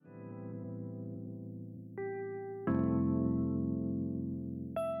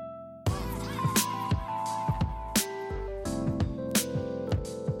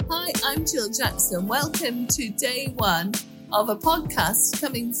I'm Jill Jackson. Welcome to day one of a podcast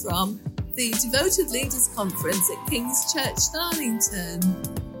coming from the Devoted Leaders Conference at King's Church, Darlington.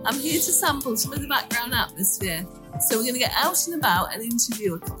 I'm here to sample some of the background atmosphere. So we're going to get out and about and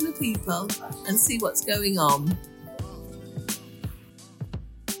interview a couple of people and see what's going on.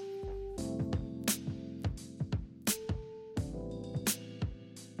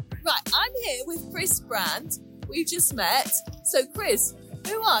 Right, I'm here with Chris Brandt. We've just met. So Chris,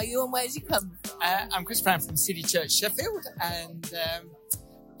 who are you and where did you come from? I'm Chris Brandt from City Church Sheffield, and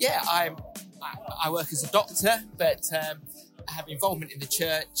I work as a doctor, but I have involvement in the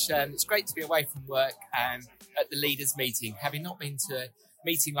church, and it's great to be away from work and at the leaders' meeting, having not been to a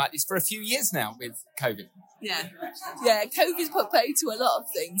meeting like this for a few years now with COVID. Yeah, COVID's put pay to a lot of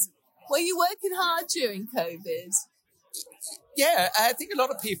things. Were you working hard during COVID? Yeah, I think a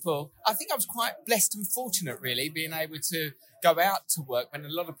lot of people, I think I was quite blessed and fortunate, really, being able to go out to work when a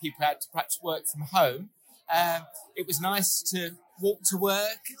lot of people had to perhaps work from home. It was nice to walk to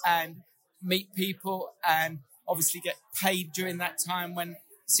work and meet people and obviously get paid during that time when the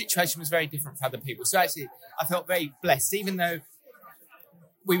situation was very different for other people. So actually, I felt very blessed. Even though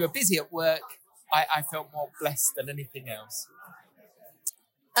we were busy at work, I felt more blessed than anything else.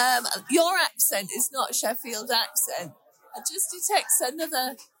 Your accent is not a Sheffield accent. I just detect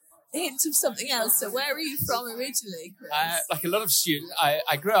another hint of something else. So where are you from originally, Chris? Like a lot of students,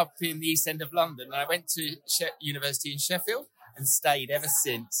 I grew up in the East End of London, and I went to university in Sheffield and stayed ever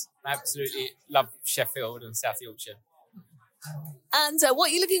since. I absolutely love Sheffield and South Yorkshire. And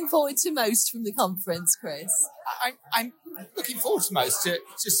what are you looking forward to most from the conference, Chris? I'm looking forward to most to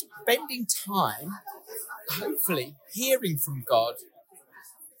just spending time, hopefully hearing from God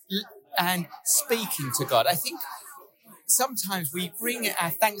and speaking to God. I think sometimes we bring our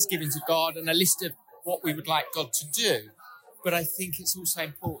thanksgiving to God and a list of what we would like God to do. But I think it's also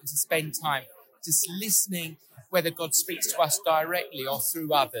important to spend time just listening, whether God speaks to us directly or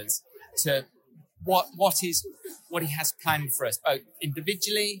through others, to what he has planned for us, both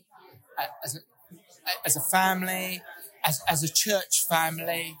individually, as a family, as a church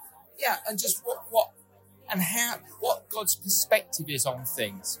family. Yeah, and just what God's perspective is on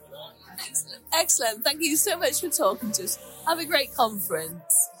things. Excellent. Thank you so much for talking to us. Have a great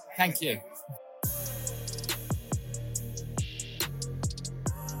conference. Thank you.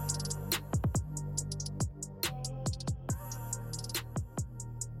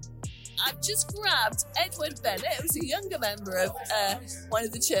 I've just grabbed Edward Bennett, who's a younger member of one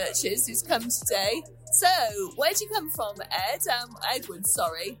of the churches who's come today. So, where do you come from, Ed? Edward,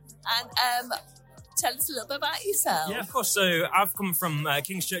 sorry. And tell us a little bit about yourself. Yeah, of course. So I've come from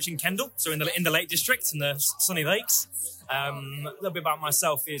King's Church in Kendal, so in the Lake District, in the sunny lakes. A little bit about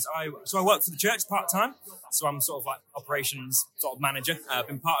myself is I work for the church part-time, so I'm sort of like operations sort of manager. I've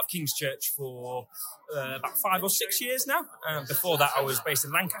been part of King's Church for about 5 or 6 years now. Before that, I was based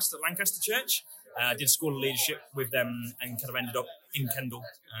in Lancaster, at Lancaster Church. I did school of leadership with them and kind of ended up in Kendal.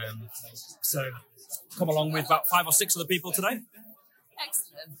 So come along with about 5 or 6 other people today.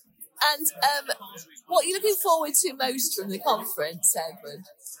 Excellent. And what are you looking forward to most from the conference, Edward?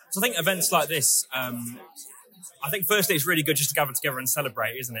 So I think events like this, I think firstly it's really good just to gather together and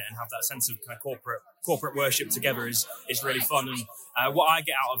celebrate, isn't it? And have that sense of kind of corporate worship together is really fun. And what I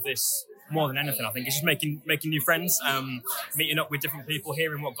get out of this more than anything, I think, is just making new friends, meeting up with different people,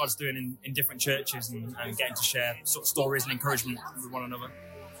 hearing what God's doing in different churches and getting to share sort of stories and encouragement with one another.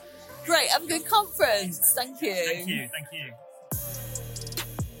 Great, have a good conference. Thank you. Thank you.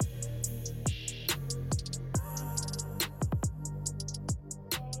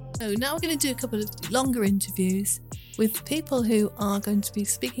 So now we're going to do a couple of longer interviews with people who are going to be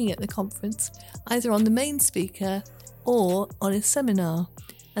speaking at the conference, either on the main speaker or on a seminar.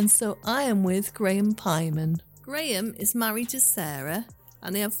 And so I am with Graham Pyman. Graham is married to Sarah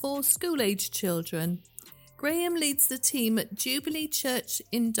and they have 4 school-aged children. Graham leads the team at Jubilee Church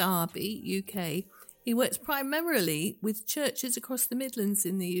in Derby, UK. He works primarily with churches across the Midlands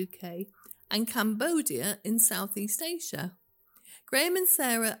in the UK and Cambodia in Southeast Asia. Graham and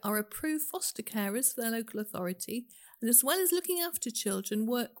Sarah are approved foster carers for their local authority, and as well as looking after children,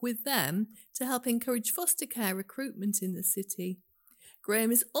 work with them to help encourage foster care recruitment in the city. Graham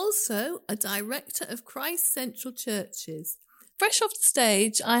is also a director of Christ Central Churches. Fresh off the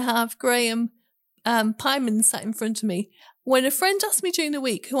stage, I have Graham Pyman sat in front of me. When a friend asked me during the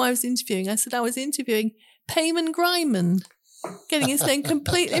week who I was interviewing, I said I was interviewing Payman Gryman, getting his name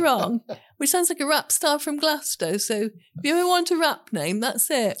completely wrong, which sounds like a rap star from Glasgow. So if you ever want a rap name, that's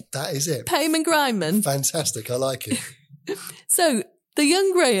it. That is it. Payman Gryman. Fantastic. I like it. So The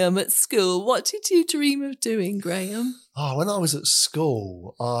young Graham at school, what did you dream of doing, Graham? Oh, when I was at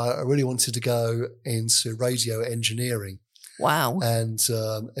school, I really wanted to go into radio engineering. Wow. And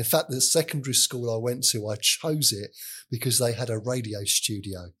in fact, the secondary school I went to, I chose it because they had a radio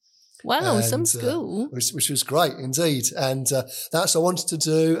studio. Wow, And, some school. which was great indeed. And that's what I wanted to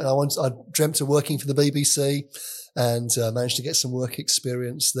do. And I dreamt of working for the BBC and managed to get some work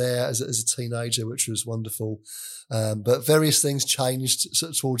experience there as a teenager, which was wonderful. But various things changed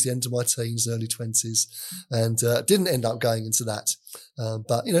sort of towards the end of my teens, early 20s, and didn't end up going into that.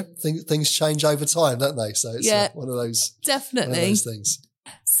 But, things change over time, don't they? So it's one of those things.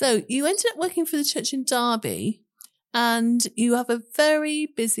 So you ended up working for the church in Derby, and you have a very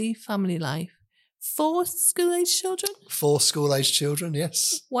busy family life. 4 school-age children? 4 school-age children,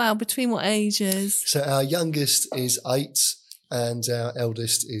 yes. Wow, between what ages? So our youngest is 8 and our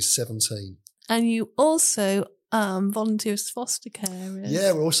eldest is 17. And you also volunteer as foster carers.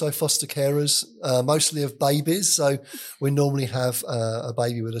 Yeah, we're also foster carers, mostly of babies. So we normally have a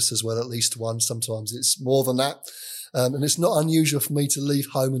baby with us as well, at least one. Sometimes it's more than that. And it's not unusual for me to leave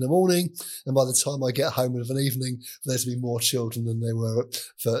home in the morning, and by the time I get home of an evening, there to be more children than there were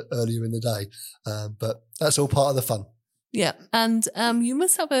for earlier in the day. But that's all part of the fun. Yeah, and you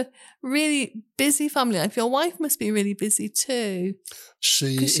must have a really busy family life. Your wife must be really busy too.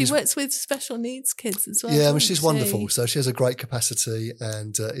 Because she works with special needs kids as well. Yeah, I mean, she's wonderful. So she has a great capacity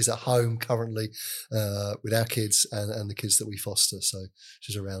and is at home currently with our kids and the kids that we foster. So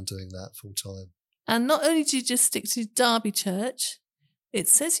she's around doing that full time. And not only do you just stick to Derby Church, it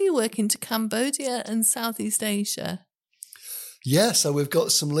says you work into Cambodia and Southeast Asia. Yeah, so we've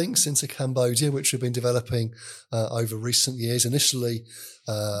got some links into Cambodia, which we've been developing over recent years, initially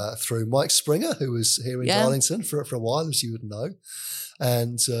through Mike Springer, who was here in Darlington for a while, as you would know.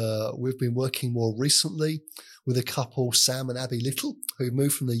 And we've been working more recently with a couple, Sam and Abby Little, who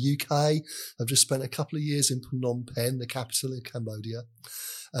moved from the UK. I've just spent a couple of years in Phnom Penh, the capital of Cambodia.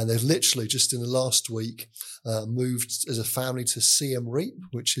 And they've literally just in the last week moved as a family to Siem Reap,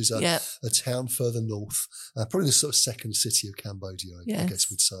 which is a town further north, probably the sort of second city of Cambodia, I guess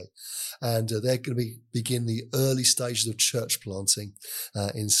we'd say. And they're going to begin the early stages of church planting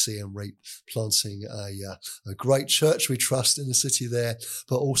in Siem Reap, planting a great church we trust in the city there,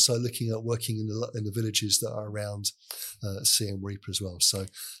 but also looking at working in the villages that are around Siem Reap as well. So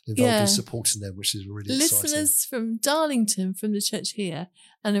involved in supporting them, which is really exciting. Listeners from Darlington, from the church here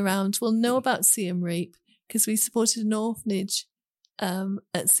and around, will know about Siem Reap because we supported an orphanage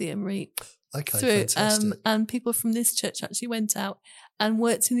at Siem Reap. Okay, fantastic. And people from this church actually went out and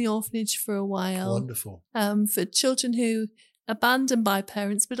worked in the orphanage for a while. Wonderful. For children who abandoned by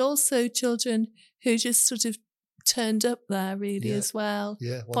parents, but also children who just sort of turned up there really as well.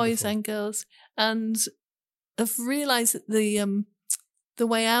 Yeah, wonderful. Boys and girls. And I've realised that the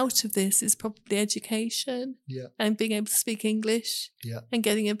way out of this is probably education and being able to speak English and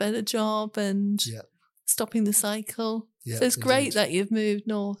getting a better job and stopping the cycle. So it's great that you've moved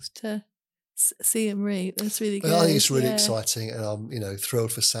north to Siem Reap. That's really good. I think it's really exciting, and I'm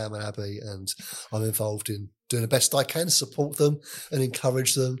thrilled for Sam and Abby, and I'm involved in doing the best I can to support them and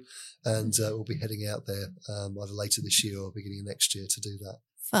encourage them. And we'll be heading out there either later this year or beginning of next year to do that.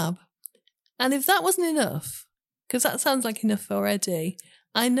 Fab. And if that wasn't enough, because that sounds like enough already,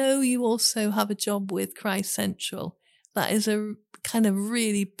 I know you also have a job with Christ Central. That is a kind of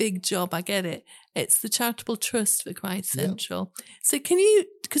really big job. I get it. It's the charitable trust for Christ Central. So can you,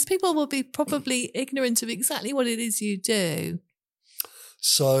 because people will be probably ignorant of exactly what it is you do.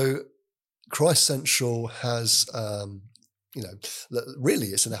 So Christ Central has, really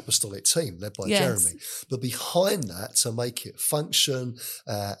it's an apostolic team led by Jeremy. But behind that, to make it function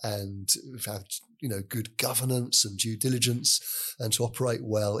and have good governance and due diligence and to operate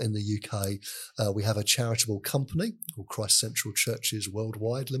well in the UK, we have a charitable company called Christ Central Churches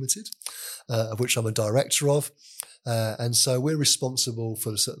Worldwide Limited, of which I'm a director of. And so we're responsible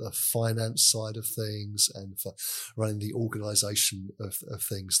for the finance side of things and for running the organisation of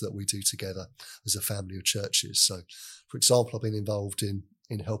things that we do together as a family of churches. So, for example, I've been involved in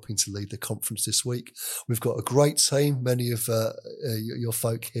helping to lead the conference this week. We've got a great team. Many of your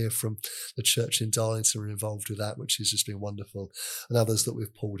folk here from the church in Darlington are involved with that, which has just been wonderful, and others that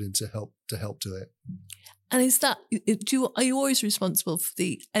we've pulled in to help do it. And are you always responsible for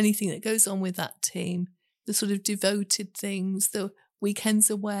anything that goes on with that team? The sort of devoted things, the weekends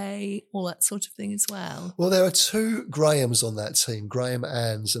away, all that sort of thing as well? Well, there are 2 Grahams on that team, Graham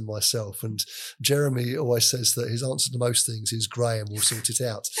Anns and myself. And Jeremy always says that his answer to most things is Graham will sort it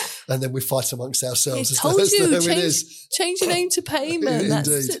out. And then we fight amongst ourselves. I told you, change your name to Payman.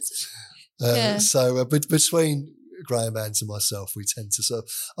 Indeed. So between Graham Bands and myself, we tend to sort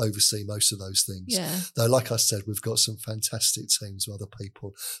of oversee most of those things. Yeah. Though, like I said, we've got some fantastic teams of other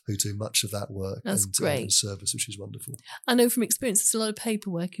people who do much of that work and service, which is wonderful. I know from experience there's a lot of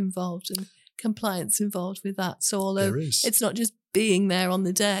paperwork involved and compliance involved with that. So although it's not just being there on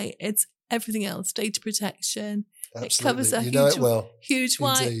the day, it's everything else, data protection. Absolutely. It covers a huge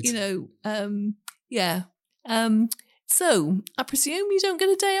wide, so I presume you don't get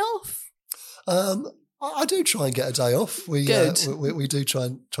a day off? I do try and get a day off. We do try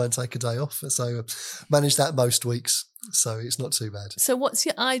and take a day off. So manage that most weeks. So it's not too bad. So what's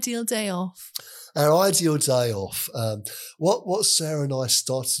your ideal day off? Our ideal day off. What Sarah and I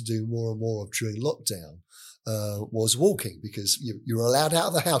started to do more and more of during lockdown was walking, because you were allowed out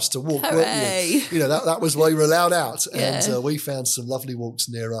of the house to walk, Hooray. weren't you? That was why you were allowed out. Yeah. And we found some lovely walks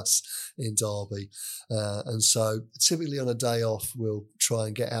near us in Derby. And so typically on a day off, we'll try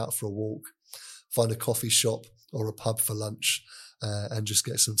and get out for a walk, find a coffee shop or a pub for lunch, and just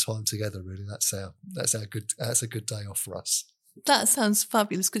get some time together. Really, that's a good day off for us. That sounds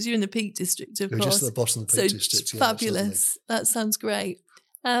fabulous, because you're in the Peak District, of course. We're just at the bottom of the Peak District. Fabulous. Yeah, that sounds great.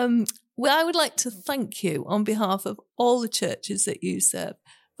 Well, I would like to thank you on behalf of all the churches that you serve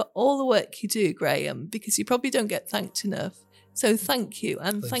for all the work you do, Graham, because you probably don't get thanked enough. So thank you.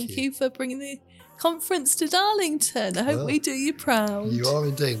 And thank you for bringing the conference to Darlington. I hope we do you proud. You are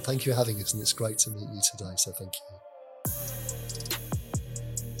indeed. Thank you for having us, and it's great to meet you today. So thank you.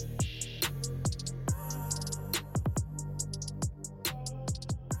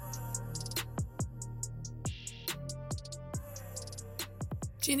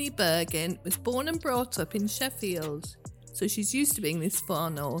 Ginny Bergin was born and brought up in Sheffield, so she's used to being this far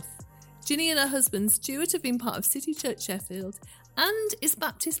north. Ginny and her husband Stuart have been part of City Church Sheffield and is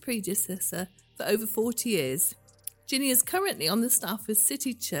Baptist predecessor for over 40 years. Ginny is currently on the staff with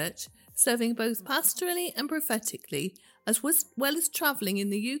City Church, serving both pastorally and prophetically, as well as travelling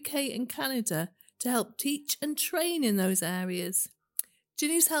in the UK and Canada to help teach and train in those areas.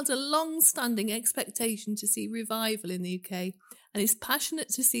 Ginny's held a long-standing expectation to see revival in the UK and is passionate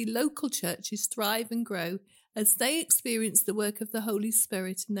to see local churches thrive and grow as they experience the work of the Holy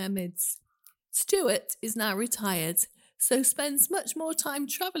Spirit in their midst. Stuart is now retired, so spends much more time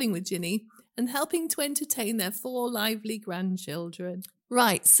travelling with Ginny and helping to entertain their 4 lively grandchildren.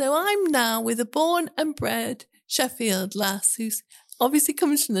 Right, so I'm now with a born and bred Sheffield lass who's obviously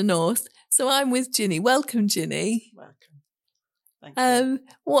comes from the north, so I'm with Ginny. Welcome, Ginny. Welcome. Thank you.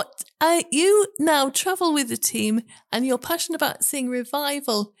 You now travel with the team and you're passionate about seeing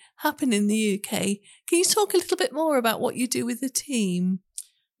revival happen in the UK. Can you talk a little bit more about what you do with the team?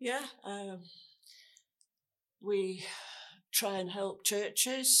 Yeah, we try and help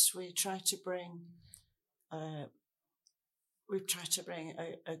churches. We try to bring a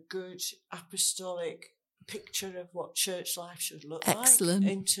good apostolic picture of what church life should look like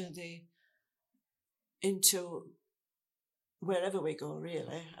into wherever we go,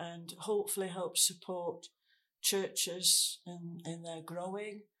 really, and hopefully help support churches in their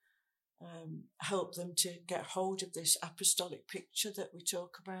growing, help them to get hold of this apostolic picture that we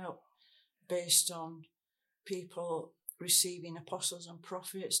talk about, based on people receiving apostles and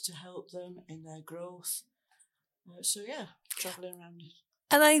prophets to help them in their growth. Travelling around.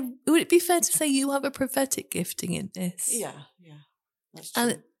 And would it be fair to say you have a prophetic gifting in this? Yeah, that's true.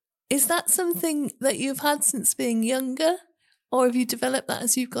 And is that something that you've had since being younger? Or have you developed that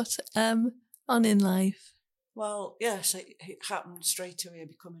as you've got on in life? Well, yes, it happened straight away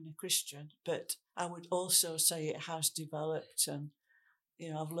becoming a Christian, but I would also say it has developed, and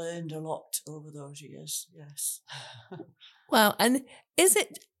I've learned a lot over those years. Yes. Wow, and is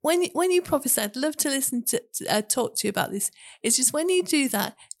it when you prophesy? I'd love to listen to talk to you about this. It's just when you do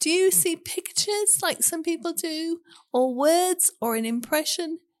that, do you see pictures like some people do, or words, or an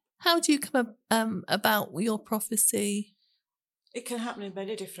impression? How do you come about your prophecy? It can happen in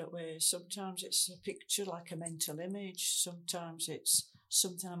many different ways. Sometimes it's a picture, like a mental image. Sometimes it's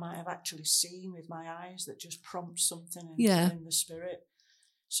something I might have actually seen with my eyes that just prompts something in the spirit.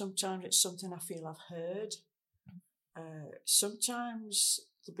 Sometimes it's something I feel I've heard. Sometimes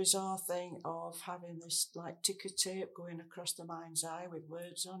the bizarre thing of having this like ticker tape going across the mind's eye with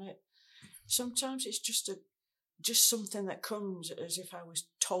words on it. Sometimes it's just something that comes as if I was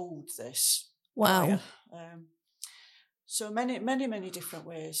told this. Wow. So many different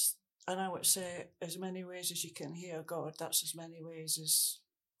ways. And I would say as many ways as you can hear God, that's as many ways as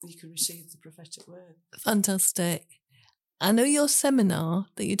you can receive the prophetic word. Fantastic. I know your seminar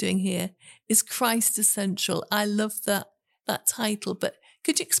that you're doing here is Christ Essential. I love that title, but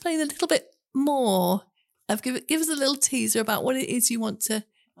could you explain a little bit more? Give us a little teaser about what it is you want to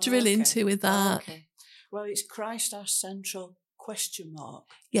drill into with that. Okay. Well, it's Christ our central question mark.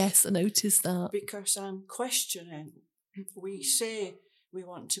 Yes, I noticed that. Because I'm questioning, we say we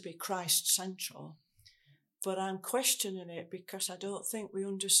want to be Christ central, but I'm questioning it because I don't think we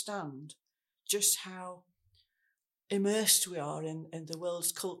understand just how immersed we are in the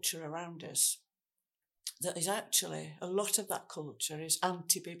world's culture around us. That is actually, a lot of that culture is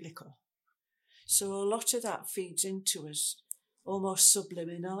anti-biblical. So a lot of that feeds into us almost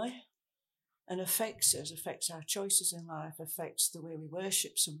subliminally and affects us, affects our choices in life, affects the way we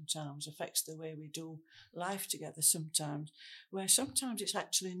worship sometimes, affects the way we do life together sometimes, where sometimes it's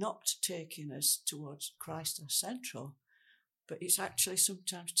actually not taking us towards Christ as central, but it's actually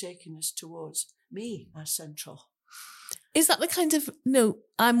sometimes taking us towards me as central. Is that the kind of,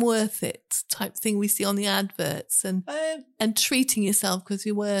 I'm worth it type thing we see on the adverts and treating yourself because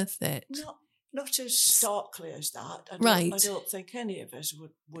you're worth it? Not as starkly as that. I don't think any of us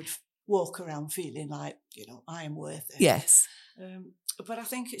would walk around feeling like, I am worth it. Yes. But I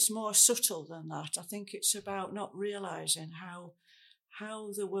think it's more subtle than that. I think it's about not realising how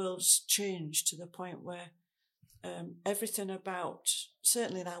the world's changed to the point where everything about,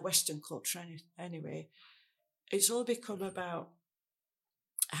 certainly in our Western culture anyway, it's all become about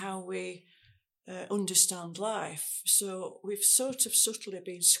how we understand life. So we've sort of subtly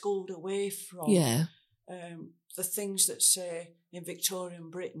been schooled away from the things that, say, in Victorian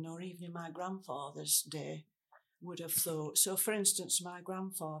Britain or even in my grandfather's day would have thought. So, for instance, my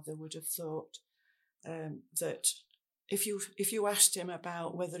grandfather would have thought that if you asked him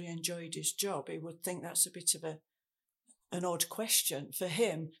about whether he enjoyed his job, he would think that's a bit of an odd question. For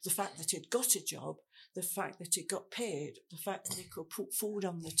him, the fact that he'd got a job, the fact that he got paid, the fact that he could put food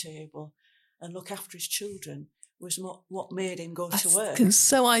on the table and look after his children was what made him go to work. I can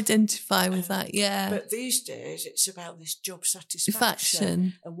so identify with that, yeah. But these days, it's about this job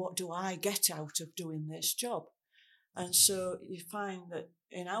satisfaction and what do I get out of doing this job? And so you find that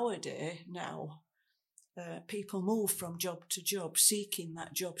in our day now, people move from job to job seeking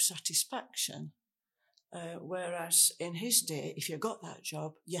that job satisfaction. Whereas in his day, if you got that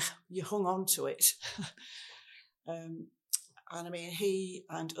job, you hung on to it. And I mean, he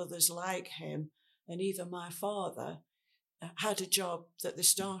and others like him, and even my father, had a job that they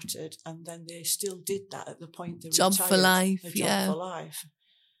started and then they still did that at the point they retired. Job for life.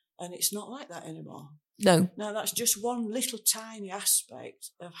 And it's not like that anymore. No. Now, that's just one little tiny aspect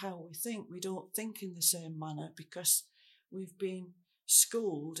of how we think. We don't think in the same manner because we've been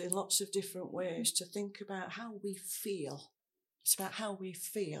schooled in lots of different ways to think about how we feel. It's about how we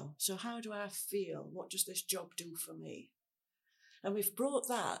feel. So how do I feel? What does this job do for me? And we've brought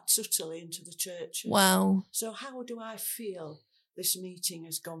that subtly into the churches. Wow. So how do I feel this meeting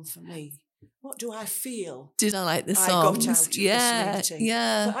has gone for me? What do I feel? Did I like the songs? I got out of this meeting.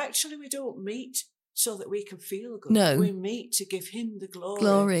 Yeah. But actually we don't meet so that we can feel good. No. We meet to give him the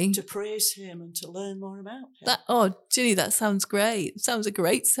glory, to praise him and to learn more about him. Ginny, that sounds great. Sounds a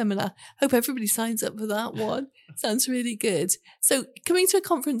great seminar. Hope everybody signs up for that one. Sounds really good. So coming to a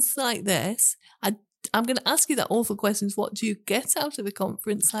conference like this, I'm going to ask you that awful question, what do you get out of a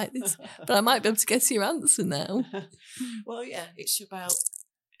conference like this? But I might be able to guess your answer now. Well, yeah, it's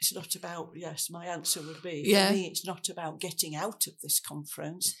not about, yes, my answer would be, for me, it's not about getting out of this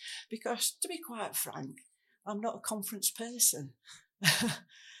conference, because to be quite frank, I'm not a conference person.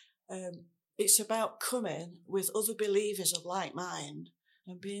 It's about coming with other believers of like mind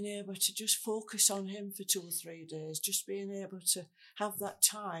and being able to just focus on him for 2 or 3 days, just being able to have that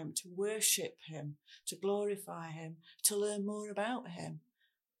time to worship him, to glorify him, to learn more about him,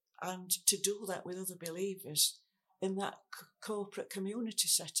 and to do that with other believers in that corporate community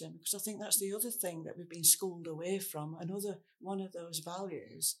setting, because I think that's the other thing that we've been schooled away from, another one of those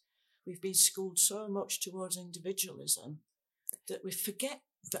values. We've been schooled so much towards individualism that we forget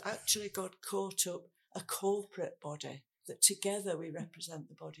that actually God caught up a corporate body, that together we represent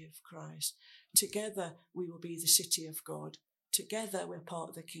the body of Christ. Together we will be the city of God. Together we're part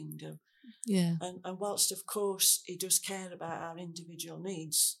of the kingdom. Yeah. And whilst, of course, he does care about our individual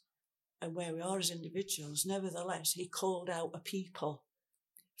needs and where we are as individuals, nevertheless, he called out a people.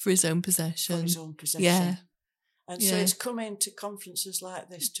 For his own possession. Yeah. And so it's coming to conferences like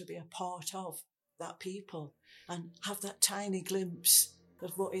this to be a part of that people and have that tiny glimpse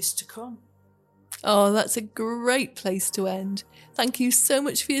of what is to come. Oh, that's a great place to end. Thank you so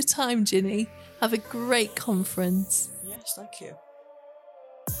much for your time, Ginny. Have a great conference. Yes, thank you.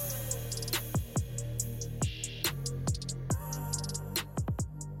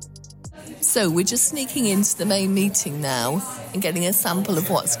 So we're just sneaking into the main meeting now and getting a sample of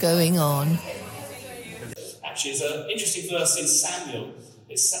what's going on. Actually, it's an interesting verse in Samuel.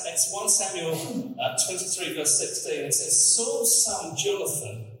 It's 1 Samuel 23 verse 16. It says, Saul's son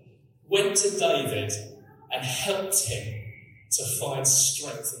Jonathan went to David and helped him to find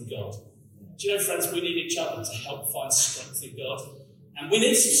strength in God. Do you know, friends, we need each other to help find strength in God. And we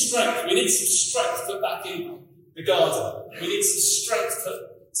need some strength. We need some strength put back in the garden. We need some strength put.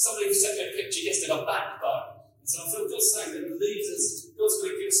 Somebody sent me a picture yesterday of backbone. And so I feel God's saying that God's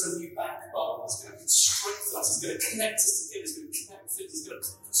going to give us a new backbone. He's going to strengthen us. He's going to connect us together. He's going to connect things. He's going to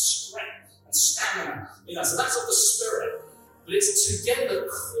put strength and stamina in us. So that's of the Spirit. But it's together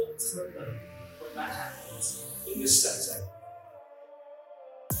corporately when that happens in this setting.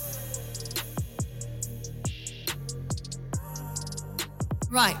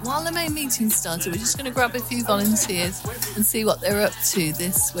 Right, while the main meeting started, we're just going to grab a few volunteers and see what they're up to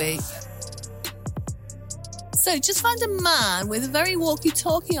this week. So, just found a man with a very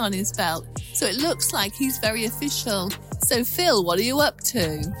walkie-talkie on his belt, so it looks like he's very official. So, Phil, what are you up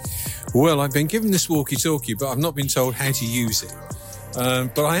to? Well, I've been given this walkie-talkie, but I've not been told how to use it.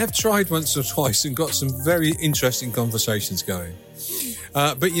 But I have tried once or twice and got some very interesting conversations going.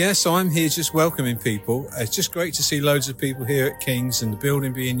 But yeah, so I'm here just welcoming people. It's just great to see loads of people here at King's and the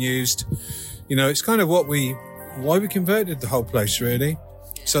building being used. You know, it's kind of why we converted the whole place, really,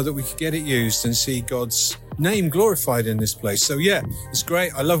 so that we could get it used and see God's name glorified in this place. So yeah, it's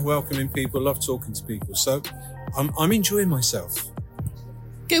great. I love welcoming people, love talking to people. So I'm enjoying myself.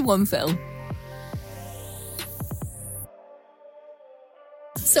 Good one, Phil.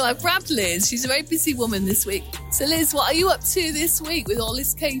 So I've grabbed Liz. She's a very busy woman this week. So Liz, what are you up to this week with all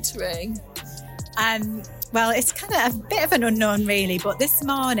this catering? Well, it's kind of a bit of an unknown, really. But this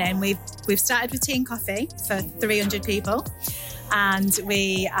morning we've started with tea and coffee for 300 people, and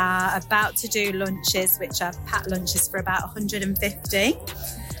we are about to do lunches, which are packed lunches for about 150.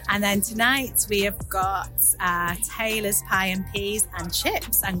 And then tonight we have got Taylor's pie and peas and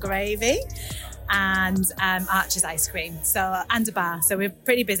chips and gravy. And Archer's ice cream, and a bar. So we're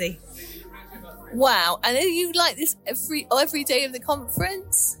pretty busy. Wow! And are you like this every day of the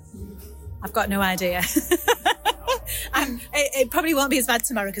conference? I've got no idea. It probably won't be as bad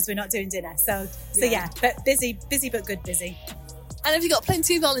tomorrow because we're not doing dinner. So yeah, but busy but good busy. And have you got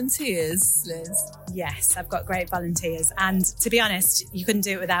plenty of volunteers, Liz? Yes, I've got great volunteers. And to be honest, you couldn't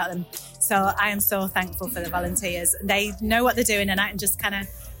do it without them. So I am so thankful for the volunteers. They know what they're doing, and I can just kind of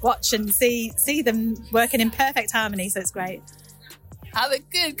watch and see them working in perfect harmony. So it's great. Have a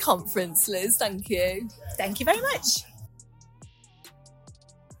good conference, Liz. Thank you. Thank you very much.